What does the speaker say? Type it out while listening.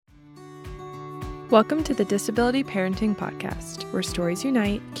Welcome to the Disability Parenting Podcast, where stories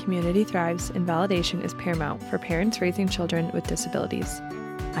unite, community thrives, and validation is paramount for parents raising children with disabilities.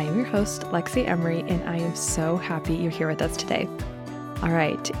 I am your host, Lexi Emery, and I am so happy you're here with us today. All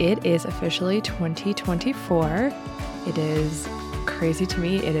right, it is officially 2024. It is crazy to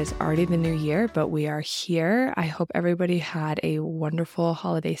me. It is already the new year, but we are here. I hope everybody had a wonderful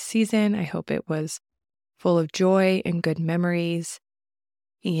holiday season. I hope it was full of joy and good memories.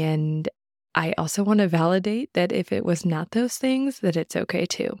 And I also want to validate that if it was not those things, that it's okay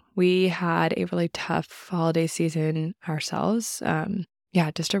too. We had a really tough holiday season ourselves.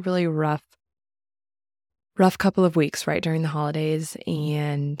 Just a really rough couple of weeks right during the holidays.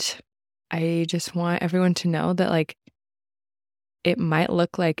 And I just want everyone to know that it might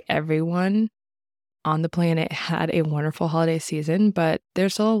look like everyone on the planet had a wonderful holiday season, but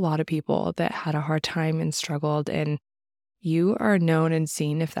there's still a lot of people that had a hard time and struggled, and you are known and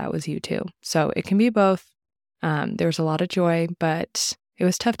seen if that was you too. So it can be both. There was a lot of joy, but it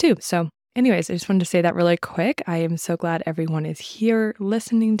was tough too. So anyways, I just wanted to say that really quick. I am so glad everyone is here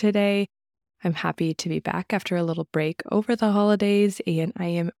listening today. I'm happy to be back after a little break over the holidays, and I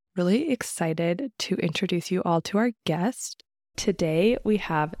am really excited to introduce you all to our guest. Today, we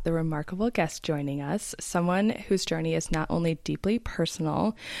have the remarkable guest joining us, someone whose journey is not only deeply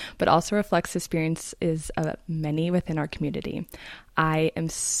personal, but also reflects experiences of many within our community. I am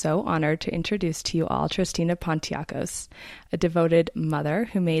so honored to introduce to you all Tristina Pontiakos, a devoted mother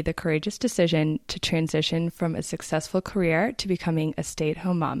who made the courageous decision to transition from a successful career to becoming a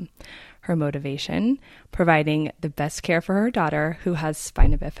stay-at-home mom. Her motivation, providing the best care for her daughter who has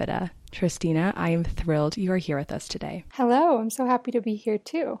Spina Bifida. Tristina, I am thrilled you are here with us today. Hello, I'm so happy to be here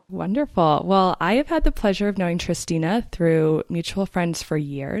too. Wonderful. Well, I have had the pleasure of knowing Tristina through mutual friends for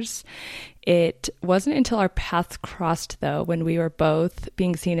years. It wasn't until our paths crossed, though, when we were both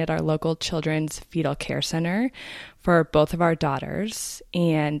being seen at our local children's fetal care center for both of our daughters,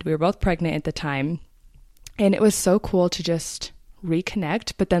 and we were both pregnant at the time. And it was so cool to just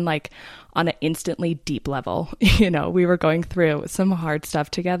reconnect, but then on an instantly deep level, we were going through some hard stuff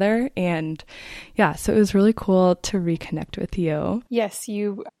together, and so it was really cool to reconnect with you. Yes,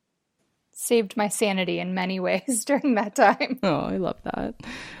 you saved my sanity in many ways during that time. Oh, I love that.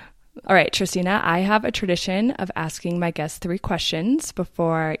 All right, Tristina, I have a tradition of asking my guests 3 questions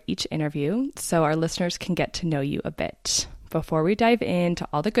before each interview so our listeners can get to know you a bit. Before we dive into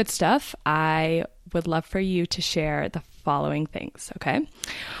all the good stuff, I would love for you to share the following things, okay?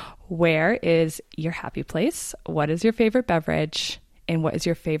 Where is your happy place? What is your favorite beverage? And what is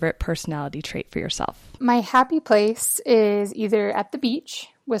your favorite personality trait for yourself? My happy place is either at the beach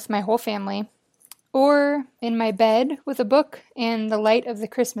with my whole family or in my bed with a book and the light of the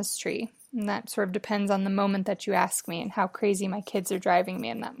Christmas tree. And that sort of depends on the moment that you ask me and how crazy my kids are driving me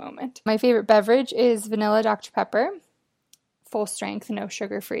in that moment. My favorite beverage is vanilla Dr. Pepper, full strength, no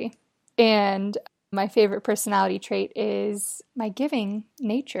sugar free. And my favorite personality trait is my giving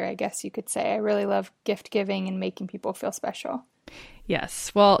nature, I guess you could say. I really love gift giving and making people feel special.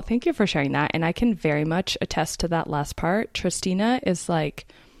 Yes. Well, thank you for sharing that. And I can very much attest to that last part. Tristina is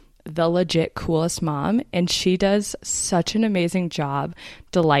the legit coolest mom, and she does such an amazing job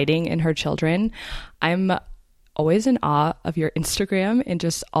delighting in her children. I'm always in awe of your Instagram and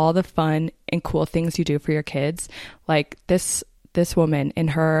just all the fun and cool things you do for your kids. This woman in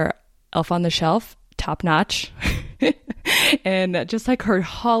her Elf on the Shelf, top notch. And just her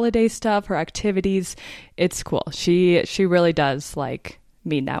holiday stuff, her activities, it's cool. She really does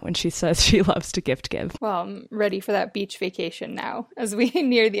mean that when she says she loves to gift give. Well, I'm ready for that beach vacation now as we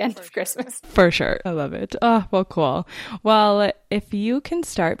near the end of Christmas. For sure. I love it. Oh, well, cool. Well, if you can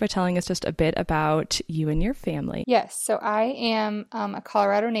start by telling us just a bit about you and your family. Yes. So I am a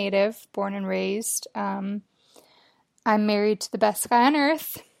Colorado native, born and raised. I'm married to the best guy on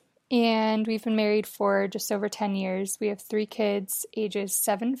earth, and we've been married for just over 10 years. We have 3 kids, ages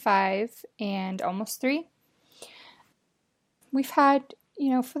 7, 5, and almost 3. We've had,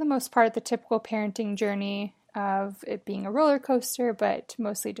 for the most part, the typical parenting journey of it being a roller coaster, but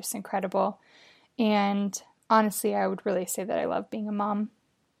mostly just incredible. And honestly, I would really say that I love being a mom.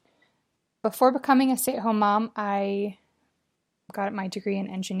 Before becoming a stay-at-home mom, I got my degree in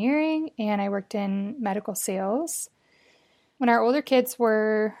engineering, and I worked in medical sales. When our older kids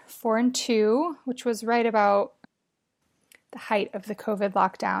were 4 and 2, which was right about the height of the COVID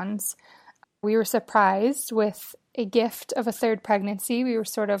lockdowns, we were surprised with a gift of a 3rd pregnancy. We were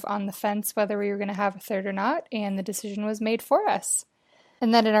sort of on the fence whether we were going to have a 3rd or not, and the decision was made for us.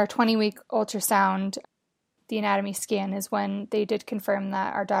 And then in our 20-week ultrasound, the anatomy scan is when they did confirm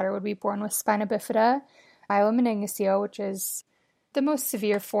that our daughter would be born with Spina Bifida, myelomeningocele, which is the most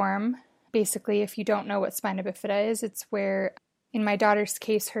severe form Basically, if you don't know what spina bifida is, it's where, in my daughter's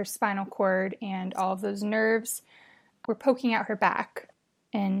case, her spinal cord and all of those nerves were poking out her back.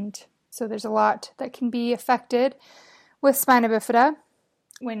 And so there's a lot that can be affected with spina bifida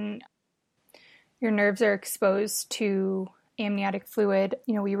when your nerves are exposed to amniotic fluid.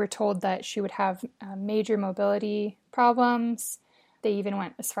 We were told that she would have major mobility problems. They even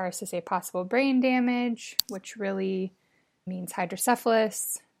went as far as to say possible brain damage, which really means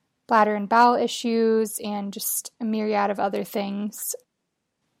hydrocephalus, bladder and bowel issues, and just a myriad of other things.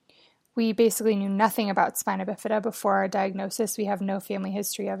 We basically knew nothing about spina bifida before our diagnosis. We have no family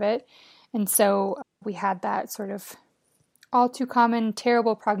history of it. And so we had that sort of all too common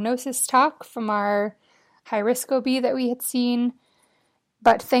terrible prognosis talk from our high-risk OB that we had seen.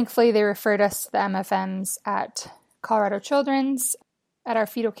 But thankfully, they referred us to the MFMs at Colorado Children's at our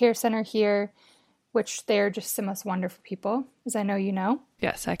fetal care center here, which they're just the most wonderful people, as I know you know.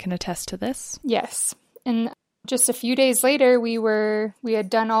 Yes, I can attest to this. Yes. And just a few days later, we had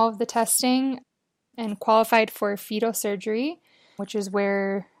done all of the testing and qualified for fetal surgery, which is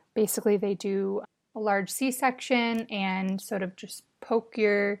where basically they do a large C-section and sort of just poke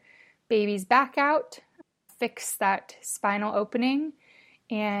your baby's back out, fix that spinal opening,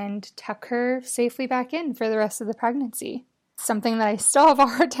 and tuck her safely back in for the rest of the pregnancy. Something that I still have a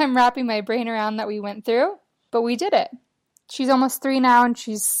hard time wrapping my brain around that we went through, but we did it. She's almost 3 now, and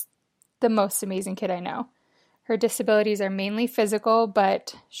she's the most amazing kid I know. Her disabilities are mainly physical,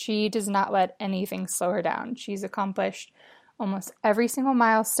 but she does not let anything slow her down. She's accomplished almost every single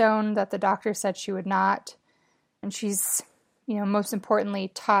milestone that the doctor said she would not. And she's, most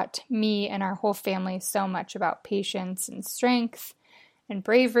importantly, taught me and our whole family so much about patience and strength and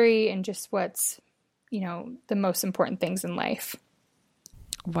bravery and just what's, the most important things in life.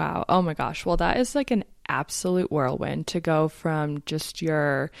 Wow. Oh my gosh. Well, that is like an absolute whirlwind to go from just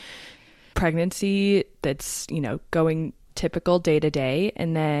your pregnancy that's, going typical day to day.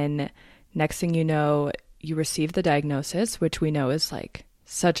 And then next thing you know, you receive the diagnosis, which we know is like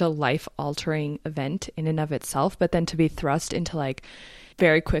such a life-altering event in and of itself. But then to be thrust into like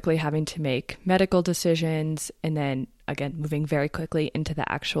very quickly having to make medical decisions and then again, moving very quickly into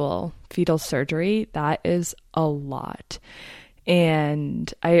the actual fetal surgery, that is a lot.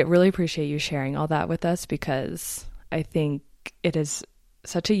 And I really appreciate you sharing all that with us because I think it is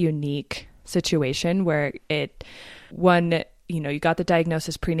such a unique situation where you got the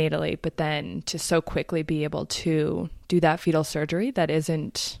diagnosis prenatally, but then to so quickly be able to do that fetal surgery that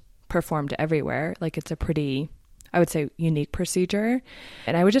isn't performed everywhere, like it's a pretty, I would say, unique procedure.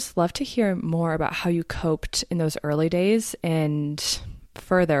 And I would just love to hear more about how you coped in those early days. And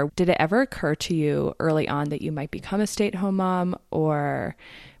further, did it ever occur to you early on that you might become a stay-at-home mom, or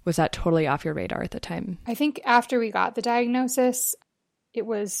was that totally off your radar at the time? I think after we got the diagnosis, it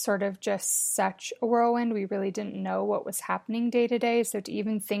was sort of just such a whirlwind. We really didn't know what was happening day to day. So to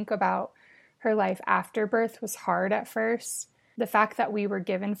even think about her life after birth was hard at first. The fact that we were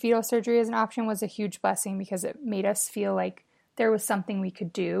given fetal surgery as an option was a huge blessing because it made us feel like there was something we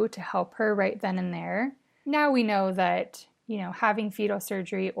could do to help her right then and there. Now we know that, having fetal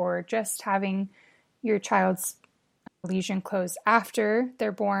surgery or just having your child's lesion closed after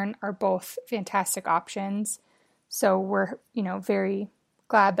they're born are both fantastic options. So we're, very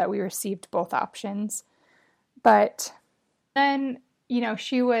glad that we received both options. But then, when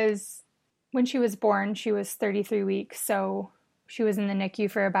she was born, she was 33 weeks. So she was in the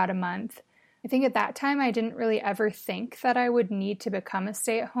NICU for about a month. I think at that time, I didn't really ever think that I would need to become a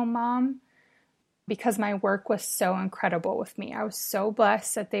stay-at-home mom because my work was so incredible with me. I was so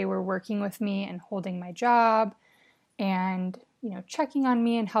blessed that they were working with me and holding my job and, checking on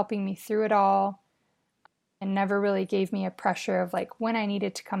me and helping me through it all, and never really gave me a pressure of like when I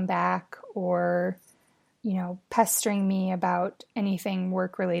needed to come back or, pestering me about anything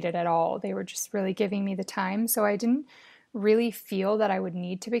work-related at all. They were just really giving me the time. So I didn't really feel that I would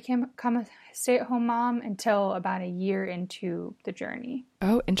need to become a stay-at-home mom until about a year into the journey.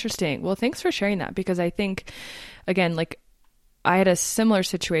 Oh, interesting. Well, thanks for sharing that because I think, again, like I had a similar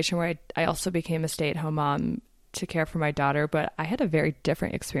situation where I also became a stay-at-home mom to care for my daughter, but I had a very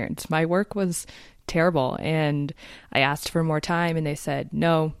different experience. My work was terrible and I asked for more time and they said,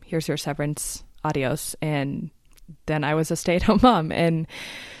 no, here's your severance, adios. And then I was a stay-at-home mom. And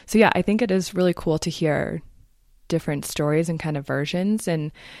so, yeah, I think it is really cool to hear different stories and kind of versions.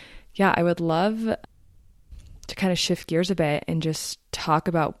 And yeah, I would love to kind of shift gears a bit and just talk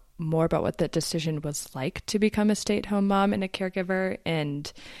more about what the decision was like to become a stay-at-home mom and a caregiver.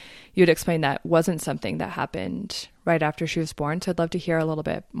 And you'd explain that wasn't something that happened right after she was born. So I'd love to hear a little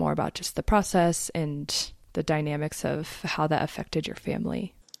bit more about just the process and the dynamics of how that affected your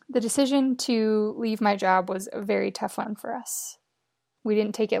family. The decision to leave my job was a very tough one for us. We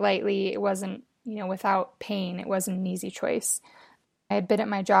didn't take it lightly. It wasn't, without pain. It wasn't an easy choice. I had been at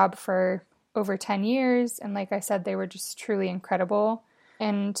my job for over 10 years, and like I said, they were just truly incredible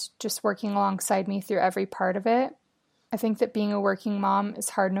and just working alongside me through every part of it. I think that being a working mom is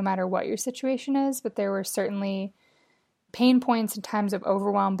hard no matter what your situation is, but there were certainly pain points and times of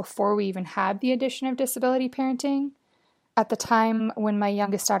overwhelm before we even had the addition of disability parenting. At the time when my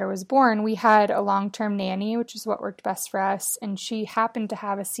youngest daughter was born, we had a long-term nanny, which is what worked best for us, and she happened to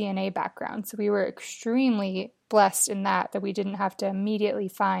have a CNA background. So we were extremely blessed in that we didn't have to immediately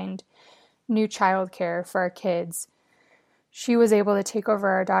find new childcare for our kids. She was able to take over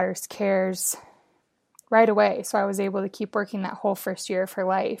our daughter's cares right away, so I was able to keep working that whole first year of her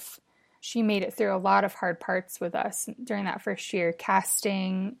life. She made it through a lot of hard parts with us during that first year,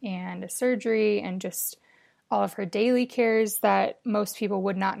 casting and a surgery and just all of her daily cares that most people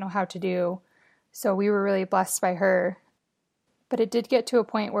would not know how to do. So we were really blessed by her. But it did get to a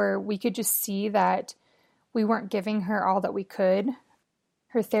point where we could just see that we weren't giving her all that we could.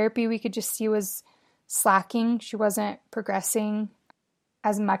 Her therapy, we could just see, was slacking. She wasn't progressing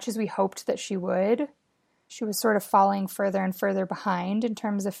as much as we hoped that she would. She was sort of falling further and further behind in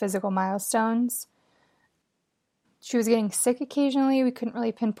terms of physical milestones. She was getting sick occasionally. We couldn't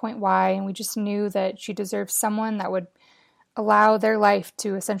really pinpoint why, and we just knew that she deserved someone that would allow their life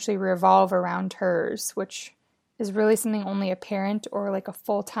to essentially revolve around hers, which is really something only a parent or like a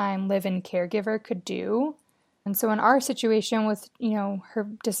full-time live-in caregiver could do. And so in our situation with, her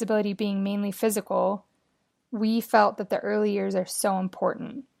disability being mainly physical, we felt that the early years are so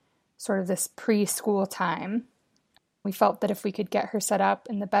important, sort of this preschool time. We felt that if we could get her set up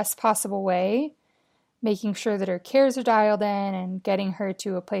in the best possible way, making sure that her cares are dialed in and getting her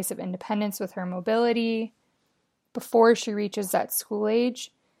to a place of independence with her mobility before she reaches that school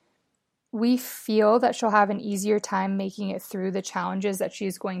age, we feel that she'll have an easier time making it through the challenges that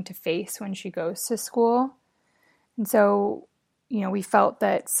she's going to face when she goes to school. And so, we felt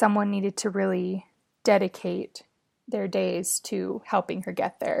that someone needed to really dedicate their days to helping her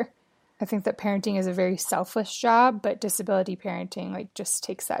get there. I think that parenting is a very selfless job, but disability parenting just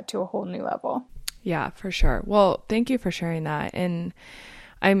takes that to a whole new level. Yeah, for sure. Well, thank you for sharing that. And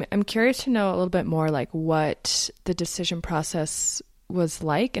I'm curious to know a little bit more what the decision process was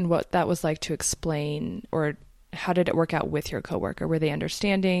like and what that was like to explain, or how did it work out with your coworker? Were they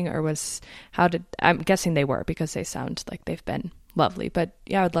understanding, or I'm guessing they were, because they sound like they've been lovely. But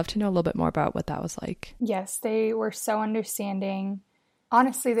yeah, I'd love to know a little bit more about what that was like. Yes, they were so understanding.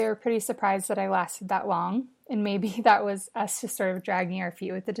 Honestly, they were pretty surprised that I lasted that long. And maybe that was us just sort of dragging our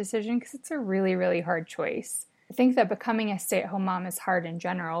feet with the decision, because it's a really, really hard choice. I think that becoming a stay-at-home mom is hard in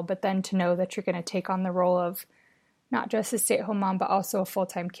general, but then to know that you're going to take on the role of not just a stay-at-home mom, but also a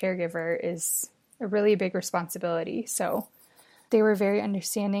full-time caregiver is a really big responsibility. So they were very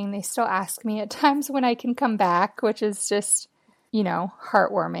understanding. They still ask me at times when I can come back, which is just,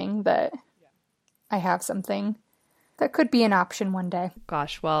 heartwarming that I have something that could be an option one day.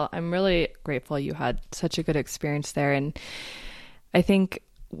 Gosh, well, I'm really grateful you had such a good experience there. And I think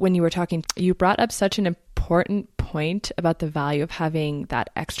when you were talking, you brought up such an important point about the value of having that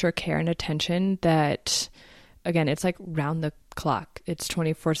extra care and attention that, again, it's round the clock. It's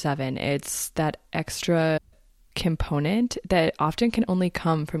 24/7. It's that extra component that often can only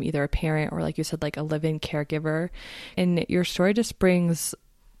come from either a parent or, like you said, a live-in caregiver. And your story just brings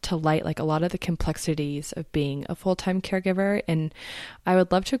to light a lot of the complexities of being a full-time caregiver. And I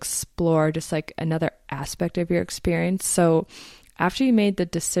would love to explore just another aspect of your experience. So after you made the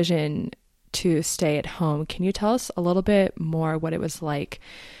decision to stay at home, can you tell us a little bit more what it was like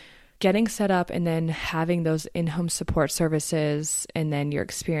getting set up and then having those in-home support services, and then your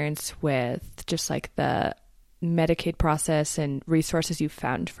experience with just the Medicaid process and resources you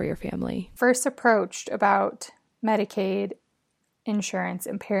found for your family? First approached about Medicaid, insurance,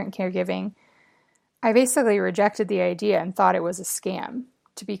 and parent caregiving, I basically rejected the idea and thought it was a scam.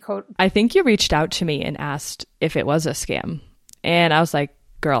 I think you reached out to me and asked if it was a scam. And I was like,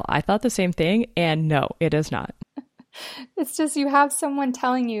 girl, I thought the same thing. And no, it is not. It's just you have someone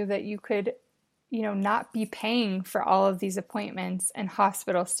telling you that you could, not be paying for all of these appointments and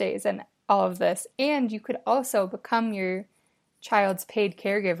hospital stays and all of this. And you could also become your child's paid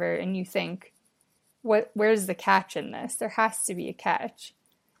caregiver, and you think, where's the catch in this? There has to be a catch.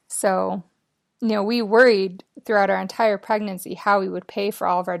 So, we worried throughout our entire pregnancy how we would pay for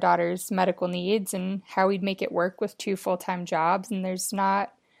all of our daughter's medical needs and how we'd make it work with 2 full-time jobs. And there's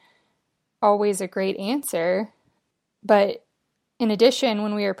not always a great answer. But In addition,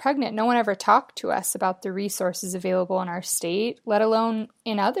 when we were pregnant, no one ever talked to us about the resources available in our state, let alone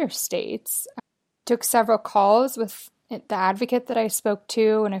in other states. I took several calls with the advocate that I spoke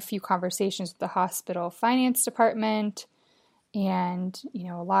to and a few conversations with the hospital finance department and,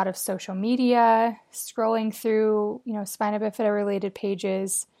 a lot of social media, scrolling through, Spina Bifida related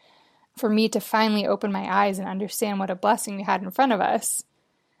pages for me to finally open my eyes and understand what a blessing we had in front of us.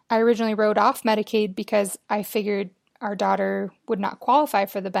 I originally wrote off Medicaid because I figured our daughter would not qualify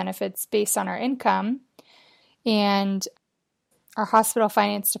for the benefits based on our income. And our hospital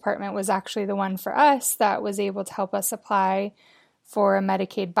finance department was actually the one for us that was able to help us apply for a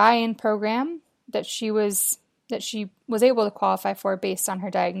Medicaid buy-in program that she was able to qualify for based on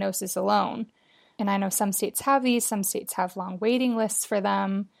her diagnosis alone. And I know some states have these, some states have long waiting lists for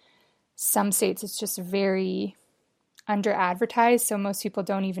them. Some states it's just very under-advertised, so most people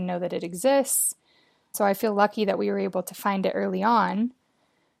don't even know that it exists. So I feel lucky that we were able to find it early on.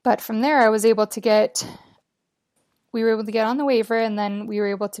 But from there, we were able to get on the waiver, and then we were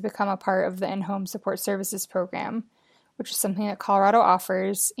able to become a part of the in-home support services program, which is something that Colorado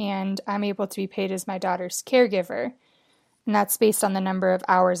offers, and I'm able to be paid as my daughter's caregiver. And that's based on the number of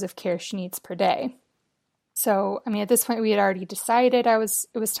hours of care she needs per day. So, at this point, we had already decided it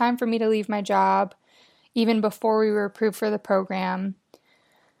was time for me to leave my job. Even before we were approved for the program,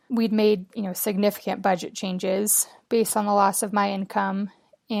 we'd made, significant budget changes based on the loss of my income.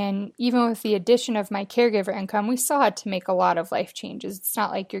 And even with the addition of my caregiver income, we still had to make a lot of life changes. It's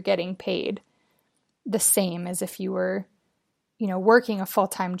not like you're getting paid the same as if you were, working a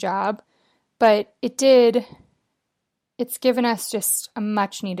full-time job. But it's given us just a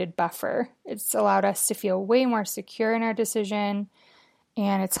much-needed buffer. It's allowed us to feel way more secure in our decision.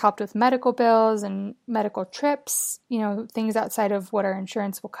 And it's helped with medical bills and medical trips, things outside of what our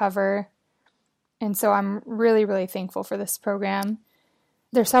insurance will cover. And so I'm really, really thankful for this program.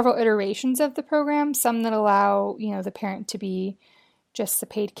 There are several iterations of the program, some that allow, the parent to be just the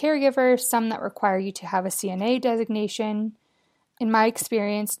paid caregiver, some that require you to have a CNA designation. In my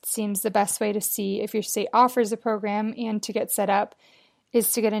experience, it seems the best way to see if your state offers a program and to get set up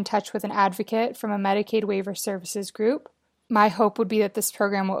is to get in touch with an advocate from a Medicaid waiver services group. My hope would be that this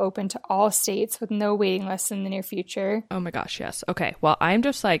program will open to all states with no waiting lists in the near future. Oh my gosh, yes. Okay, well, I'm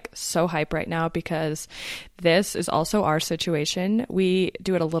just so hype right now because this is also our situation. We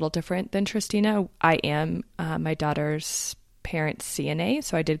do it a little different than Tristina. I am my daughter's parent's CNA,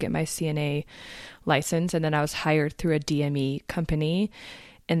 so I did get my CNA license, and then I was hired through a DME company,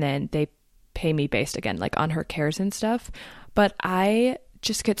 and then they pay me based, again, on her cares and stuff. But I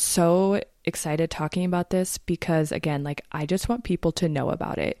just get so excited talking about this because, again, I just want people to know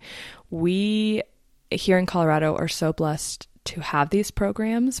about it. We here in Colorado are so blessed to have these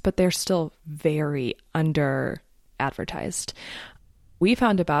programs, but they're still very under advertised. We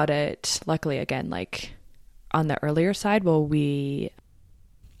found about it, luckily, again, on the earlier side. Well, we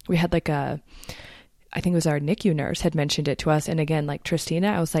had I think it was our NICU nurse had mentioned it to us. And again, Tristina,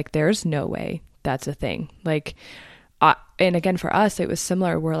 I was there's no way that's a thing. And again, for us, it was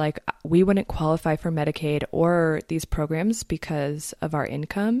similar. We're we wouldn't qualify for Medicaid or these programs because of our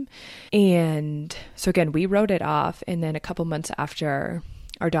income. And so again, we wrote it off. And then a couple months after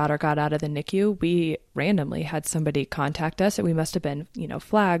our daughter got out of the NICU, we randomly had somebody contact us, and we must have been,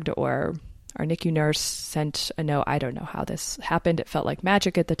 flagged, or our NICU nurse sent a note. I don't know how this happened. It felt like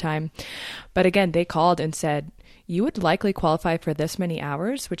magic at the time. But again, they called and said, you would likely qualify for this many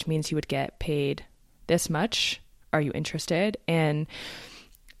hours, which means you would get paid this much. Are you interested? And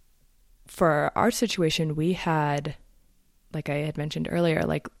for our situation, we had, like I had mentioned earlier,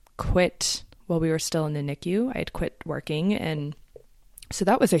 quit while we were still in the NICU. I had quit working. And so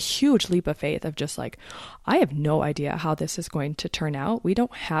that was a huge leap of faith of just I have no idea how this is going to turn out. We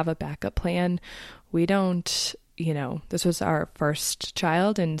don't have a backup plan. We don't, this was our first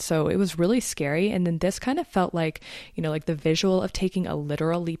child. And so it was really scary. And then this kind of felt the visual of taking a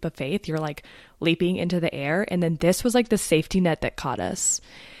literal leap of faith. You're leaping into the air. And then this was the safety net that caught us.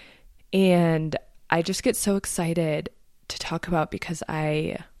 And I just get so excited to talk about because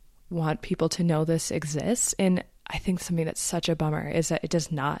I want people to know this exists. And I think something that's such a bummer is that it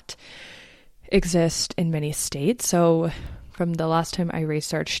does not exist in many states. So from the last time I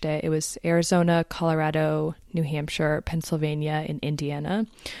researched it, it was Arizona, Colorado, New Hampshire, Pennsylvania, and Indiana.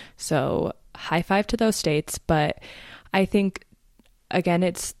 So high five to those states. But I think, again,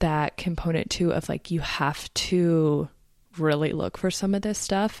 it's that component too of you have to really look for some of this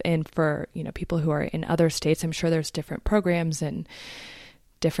stuff. And for, people who are in other states, I'm sure there's different programs and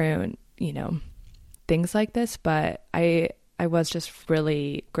different, things like this. But I was just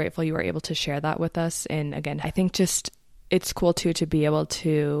really grateful you were able to share that with us. And again, I think just it's cool too to be able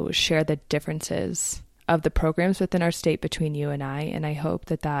to share the differences of the programs within our state between you and I. And I hope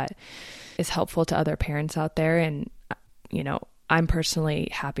that that is helpful to other parents out there. And, you know, I'm personally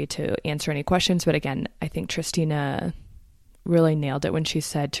happy to answer any questions. But again, I think Tristina really nailed it when she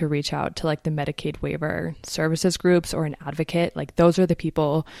said to reach out to like the Medicaid waiver services groups or an advocate. Like those are the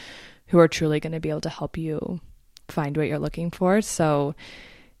people who are truly going to be able to help you find what you're looking for. So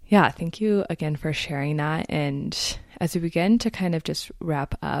yeah, thank you again for sharing that. And as we begin to kind of just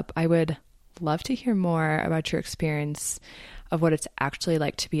wrap up, I would love to hear more about your experience of what it's actually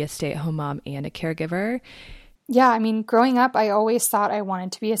like to be a stay-at-home mom and a caregiver. Yeah, I mean, growing up, I always thought I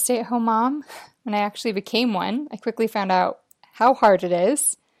wanted to be a stay-at-home mom. When I actually became one, I quickly found out how hard it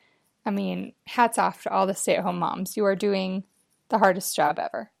is. I mean, hats off to all the stay-at-home moms. You are doing the hardest job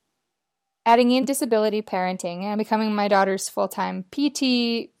ever. Adding in disability parenting and becoming my daughter's full-time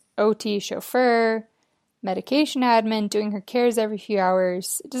PT, OT chauffeur, medication admin, doing her cares every few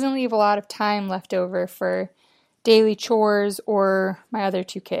hours, it doesn't leave a lot of time left over for daily chores or my other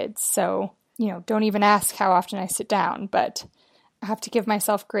two kids. So, you know, don't even ask how often I sit down, but I have to give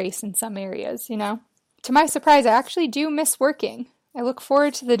myself grace in some areas, you know? To my surprise, I actually do miss working. I look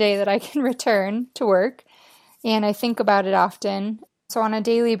forward to the day that I can return to work, and I think about it often. So on a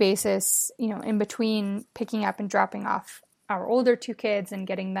daily basis, you know, in between picking up and dropping off our older two kids and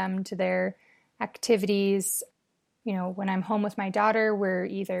getting them to their activities, you know, when I'm home with my daughter, we're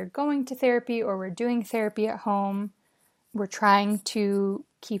either going to therapy or we're doing therapy at home. We're trying to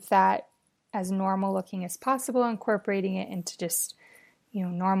keep that as normal looking as possible, incorporating it into just, you know,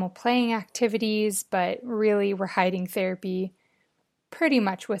 normal playing activities, but really we're hiding therapy pretty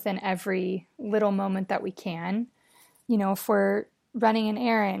much within every little moment that we can. You know, if we're running an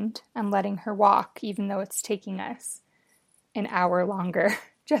errand, I'm letting her walk, even though it's taking us an hour longer,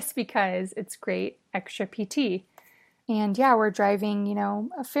 just because it's great extra PT. And yeah, we're driving, you know,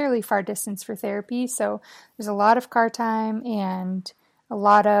 a fairly far distance for therapy. So there's a lot of car time and a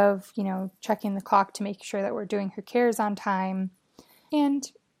lot of, you know, checking the clock to make sure that we're doing her cares on time. And,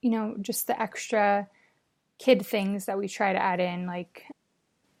 you know, just the extra kid things that we try to add in, like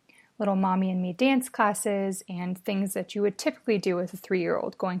little mommy and me dance classes and things that you would typically do with a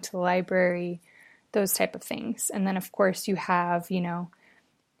 3-year-old, going to the library, those type of things. And then, of course, you have, you know,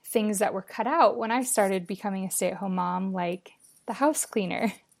 things that were cut out when I started becoming a stay-at-home mom, like the house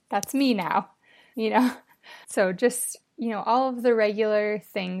cleaner. That's me now, you know? So just, you know, all of the regular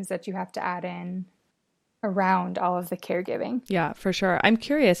things that you have to add in around all of the caregiving. Yeah, for sure. I'm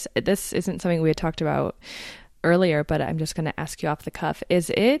curious, this isn't something we had talked about earlier, but I'm just going to ask you off the cuff. Is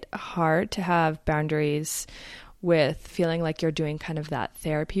it hard to have boundaries with feeling like you're doing kind of that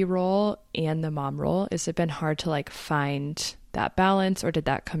therapy role and the mom role? Has it been hard to like find that balance, or did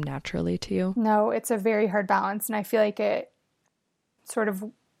that come naturally to you? No, it's a very hard balance. And I feel like it sort of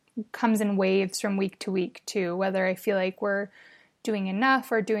comes in waves from week to week too, whether I feel like we're doing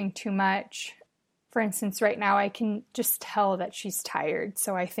enough or doing too much. For instance, right now I can just tell that she's tired.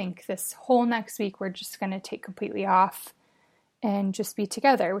 So I think this whole next week we're just going to take completely off and just be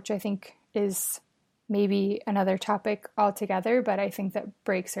together, which I think is maybe another topic altogether. But I think that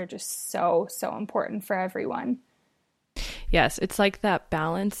breaks are just so important for everyone. Yes, it's like that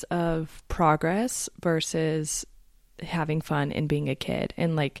balance of progress versus having fun and being a kid,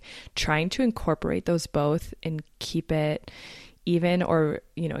 and like trying to incorporate those both and keep it even, or,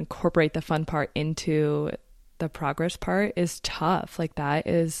 you know, incorporate the fun part into the progress part is tough. Like that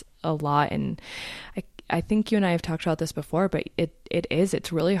is a lot. And I think you and I have talked about this before, but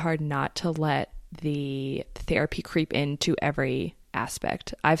it's really hard not to let the therapy creep into every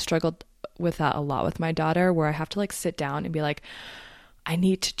aspect. I've struggled with that a lot with my daughter, where I have to like sit down and be like, I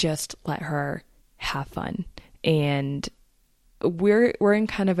need to just let her have fun. And we're in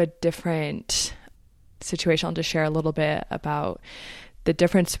kind of a different situation. I'll just share a little bit about the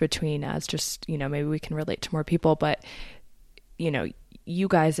difference between us, just, you know, maybe we can relate to more people, but, you know, you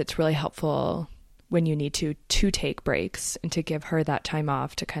guys, it's really helpful when you need to take breaks and to give her that time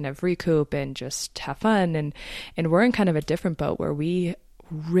off to kind of recoup and just have fun. And we're in kind of a different boat where we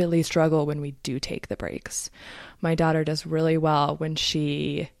really struggle when we do take the breaks. My daughter does really well when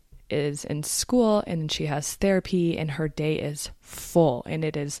she is in school and she has therapy and her day is full and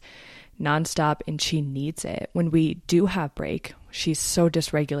it is nonstop and she needs it. When we do have break, she's so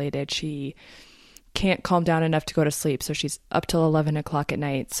dysregulated. She can't calm down enough to go to sleep. So she's up till 11 o'clock at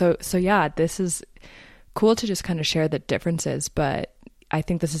night. So yeah, this is cool to just kind of share the differences, but I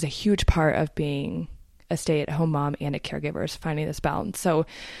think this is a huge part of being a stay-at-home mom and a caregiver, is finding this balance. So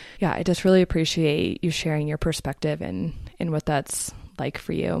yeah, I just really appreciate you sharing your perspective and what that's like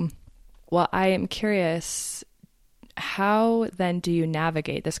for you. Well, I am curious, how then do you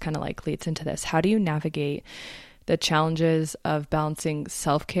navigate, this kind of like leads into this, how do you navigate the challenges of balancing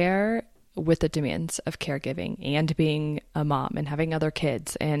self-care with the demands of caregiving and being a mom and having other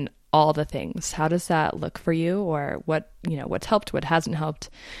kids and all the things? How does that look for you, or what, what's helped, what hasn't helped?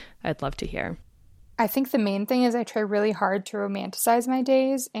 I'd love to hear. I think the main thing is I try really hard to romanticize my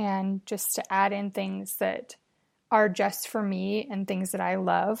days and just to add in things that are just for me and things that I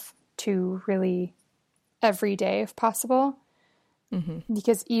love to really every day if possible. Mm-hmm.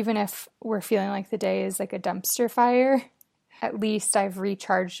 Because even if we're feeling like the day is like a dumpster fire, at least I've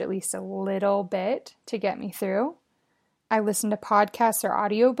recharged at least a little bit to get me through. I listen to podcasts or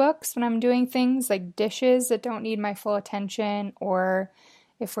audiobooks when I'm doing things like dishes that don't need my full attention, or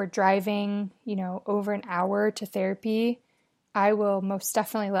if we're driving, over an hour to therapy, I will most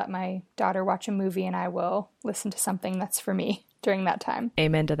definitely let my daughter watch a movie and I will listen to something that's for me during that time.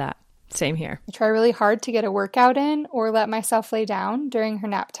 Amen to that. Same here. I try really hard to get a workout in or let myself lay down during her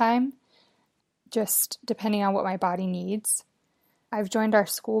nap time, just depending on what my body needs. I've joined our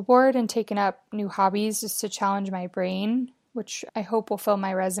school board and taken up new hobbies just to challenge my brain, which I hope will fill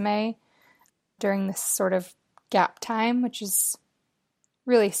my resume during this sort of gap time, which is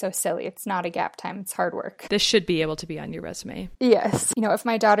really so silly. It's not a gap time. It's hard work. This should be able to be on your resume. Yes. If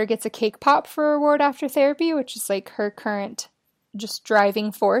my daughter gets a cake pop for a reward after therapy, which is like her current just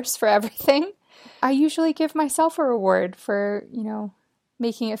driving force for everything, I usually give myself a reward for,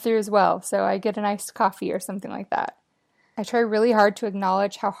 making it through as well. So I get a nice coffee or something like that. I try really hard to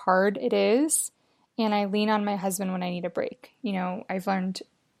acknowledge how hard it is, and I lean on my husband when I need a break. I've learned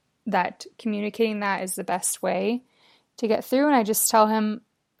that communicating that is the best way to get through, and I just tell him,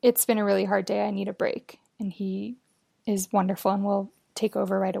 it's been a really hard day, I need a break, and he is wonderful and will take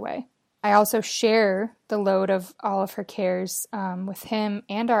over right away. I also share the load of all of her cares with him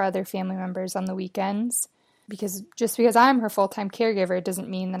and our other family members on the weekends, because just because I'm her full-time caregiver, it doesn't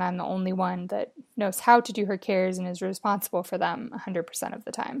mean that I'm the only one that knows how to do her cares and is responsible for them 100% of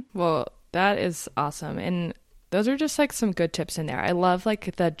the time. Well, that is awesome. And those are just like some good tips in there. I love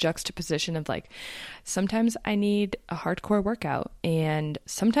like the juxtaposition of like, sometimes I need a hardcore workout and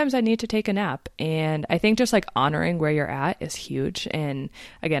sometimes I need to take a nap. And I think just like honoring where you're at is huge. And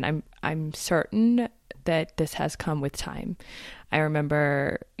again, I'm certain that this has come with time. I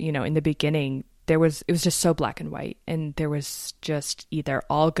remember, in the beginning, it was just so black and white, and there was just either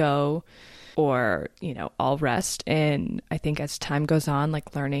all go or, all rest. And I think as time goes on,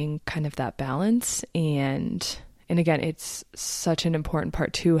 like learning kind of that balance, and again, it's such an important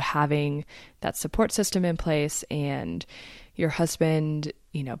part too, having that support system in place and your husband,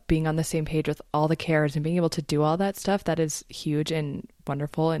 being on the same page with all the cares and being able to do all that stuff. That is huge and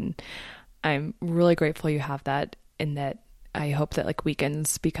wonderful. And I'm really grateful you have that, and that I hope that like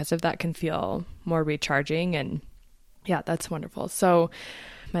weekends because of that can feel more recharging. And yeah, that's wonderful. So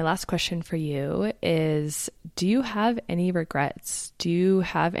my last question for you is, do you have any regrets? Do you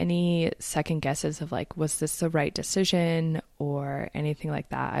have any second guesses of like, was this the right decision or anything like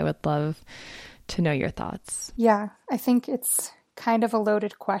that? I would love to know your thoughts. Yeah, I think it's kind of a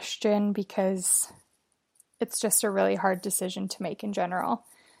loaded question because it's just a really hard decision to make in general.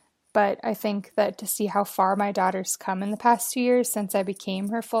 But I think that to see how far my daughter's come in the past 2 years since I became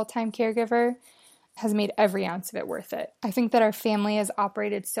her full-time caregiver has made every ounce of it worth it. I think that our family has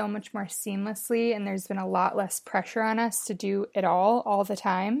operated so much more seamlessly, and there's been a lot less pressure on us to do it all the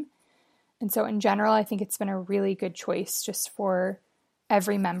time. And so in general, I think it's been a really good choice just for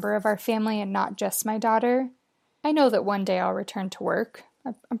every member of our family and not just my daughter. I know that one day I'll return to work.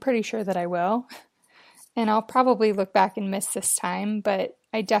 I'm pretty sure that I will. And I'll probably look back and miss this time, but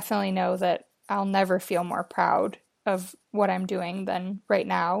I definitely know that I'll never feel more proud of what I'm doing than right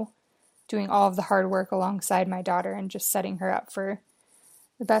now, doing all of the hard work alongside my daughter and just setting her up for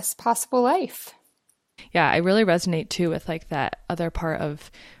the best possible life. Yeah, I really resonate too with like that other part of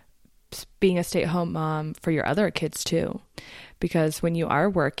being a stay-at-home mom for your other kids too. Because when you are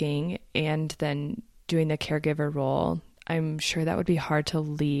working and then doing the caregiver role, I'm sure that would be hard to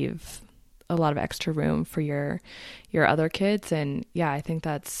leave a lot of extra room for your other kids. And yeah, I think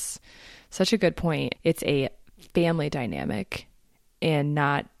that's such a good point. It's a family dynamic and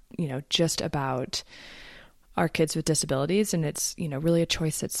not, just about our kids with disabilities. And it's, really a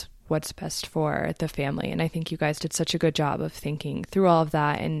choice. It's what's best for the family. And I think you guys did such a good job of thinking through all of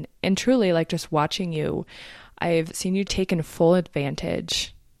that. And truly, like, just watching you, I've seen you taken full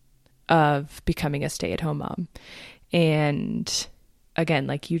advantage of becoming a stay-at-home mom. And again,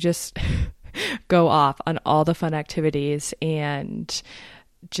 like, you just go off on all the fun activities and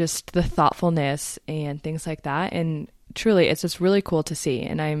just the thoughtfulness and things like that. And truly, it's just really cool to see.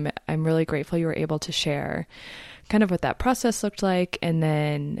 And I'm really grateful you were able to share kind of what that process looked like. And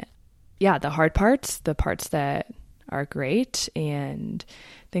then, yeah, the hard parts, the parts that are great and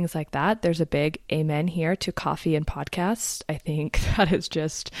things like that. There's a big amen here to coffee and podcasts. I think that is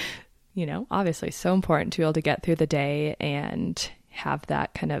just, obviously so important to be able to get through the day and have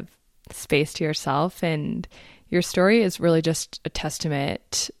that kind of space to yourself. And your story is really just a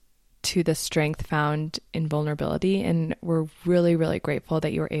testament to the strength found in vulnerability. And we're really, really grateful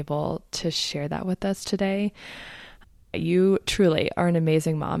that you were able to share that with us today. You truly are an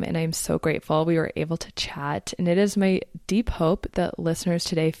amazing mom, and I'm so grateful we were able to chat. And it is my deep hope that listeners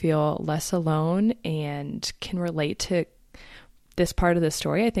today feel less alone and can relate to this part of the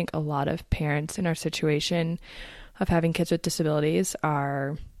story. I think a lot of parents in our situation of having kids with disabilities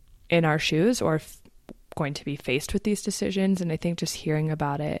are in our shoes or going to be faced with these decisions. And I think just hearing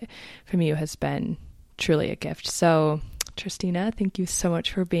about it from you has been truly a gift. So, Tristina, thank you so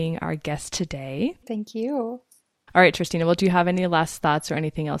much for being our guest today. Thank you. All right, Tristina, well, do you have any last thoughts or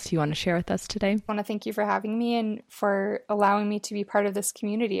anything else you want to share with us today? I want to thank you for having me and for allowing me to be part of this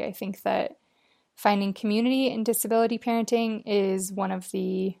community. I think that finding community in disability parenting is one of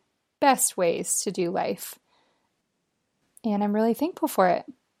the best ways to do life. And I'm really thankful for it.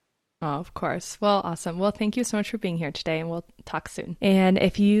 Oh, of course. Well, awesome. Well, thank you so much for being here today, and we'll talk soon. And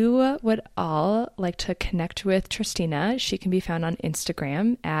if you would all like to connect with Tristina, she can be found on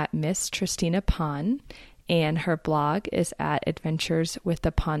Instagram at Miss Tristina Pon. And her blog is at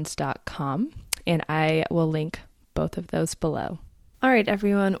adventureswiththepons.com. And I will link both of those below. All right,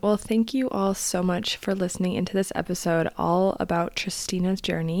 everyone. Well, thank you all so much for listening into this episode all about Tristina's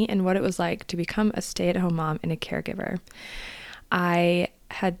journey and what it was like to become a stay-at-home mom and a caregiver. I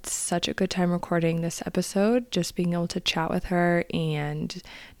had such a good time recording this episode, just being able to chat with her and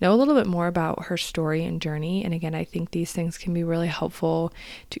know a little bit more about her story and journey. And again, I think these things can be really helpful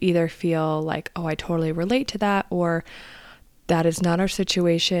to either feel like, oh, I totally relate to that, or that is not our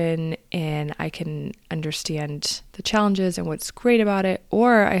situation and I can understand the challenges and what's great about it.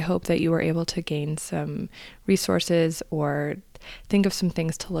 Or I hope that you were able to gain some resources or think of some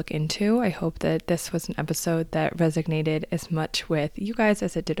things to look into. I hope that this was an episode that resonated as much with you guys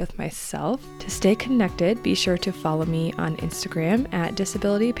as it did with myself. To stay connected, be sure to follow me on Instagram at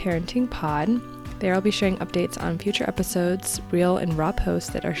Disability Parenting Pod. There I'll be sharing updates on future episodes, real and raw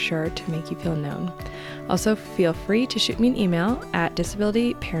posts that are sure to make you feel known. Also, feel free to shoot me an email at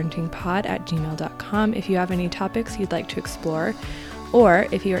disabilityparentingpod@gmail.com if you have any topics you'd like to explore, or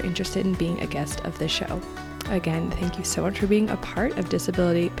if you are interested in being a guest of the show. Again, thank you so much for being a part of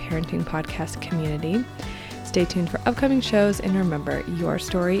Disability Parenting Podcast community. Stay tuned for upcoming shows, and remember, your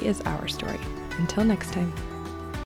story is our story. Until next time.